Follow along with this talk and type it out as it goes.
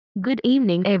Good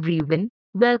evening, everyone.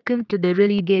 Welcome to the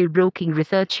Religare Broking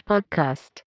Research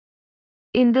Podcast.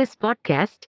 In this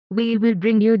podcast, we will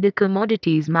bring you the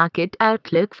commodities market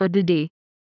outlook for the day.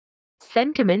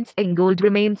 Sentiments in gold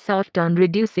remain soft on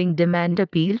reducing demand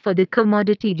appeal for the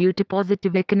commodity due to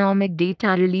positive economic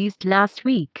data released last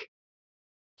week.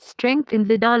 Strength in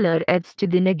the dollar adds to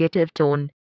the negative tone.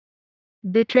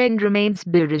 The trend remains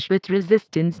bearish with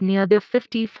resistance near the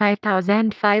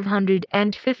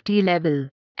 55,550 level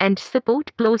and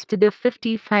support close to the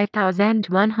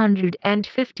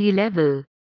 55,150 level.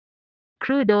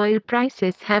 Crude oil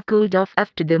prices have cooled off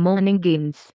after the morning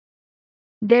gains.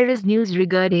 There is news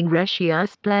regarding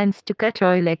Russia's plans to cut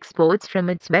oil exports from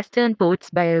its western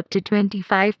ports by up to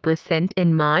 25%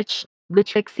 in March,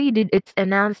 which exceeded its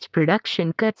announced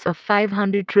production cuts of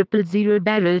 500,000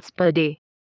 barrels per day.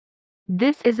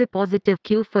 This is a positive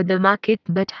cue for the market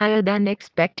but higher than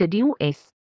expected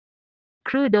US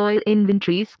crude oil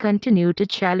inventories continue to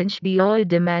challenge the oil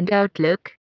demand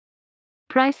outlook.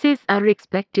 Prices are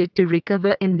expected to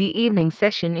recover in the evening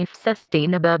session if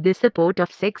sustained above the support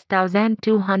of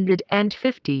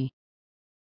 6,250.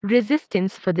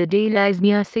 Resistance for the day lies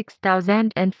near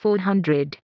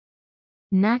 6,400.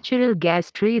 Natural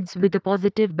gas trades with a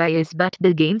positive bias but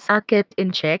the gains are kept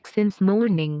in check since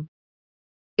morning.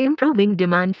 Improving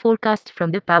demand forecast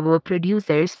from the power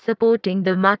producers supporting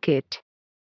the market.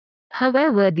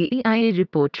 However, the EIA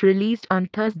report released on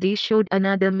Thursday showed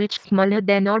another much smaller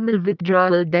than normal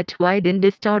withdrawal that widened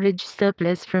the storage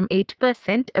surplus from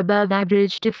 8% above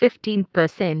average to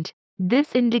 15%.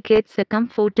 This indicates a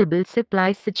comfortable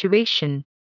supply situation.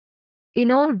 In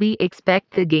all, we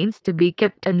expect the gains to be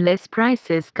kept unless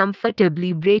prices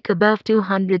comfortably break above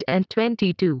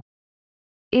 222.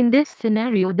 In this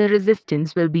scenario, the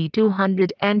resistance will be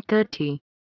 230.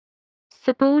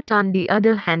 Support on the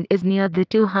other hand is near the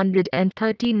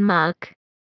 213 mark.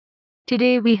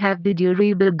 Today we have the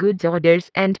durable goods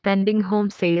orders and pending home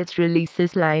sales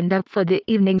releases lined up for the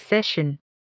evening session.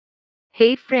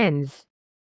 Hey friends,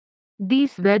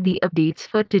 these were the updates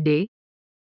for today.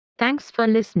 Thanks for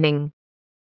listening.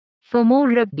 For more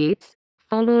updates,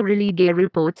 follow Religare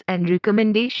reports and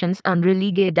recommendations on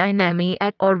Religare Dynamic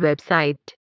at our website.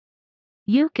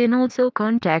 You can also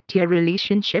contact your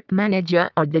relationship manager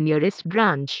or the nearest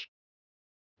branch.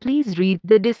 Please read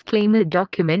the disclaimer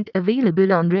document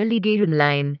available on Religare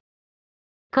Online.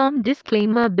 Com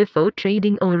disclaimer before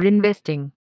trading or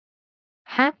investing.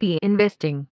 Happy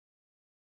investing.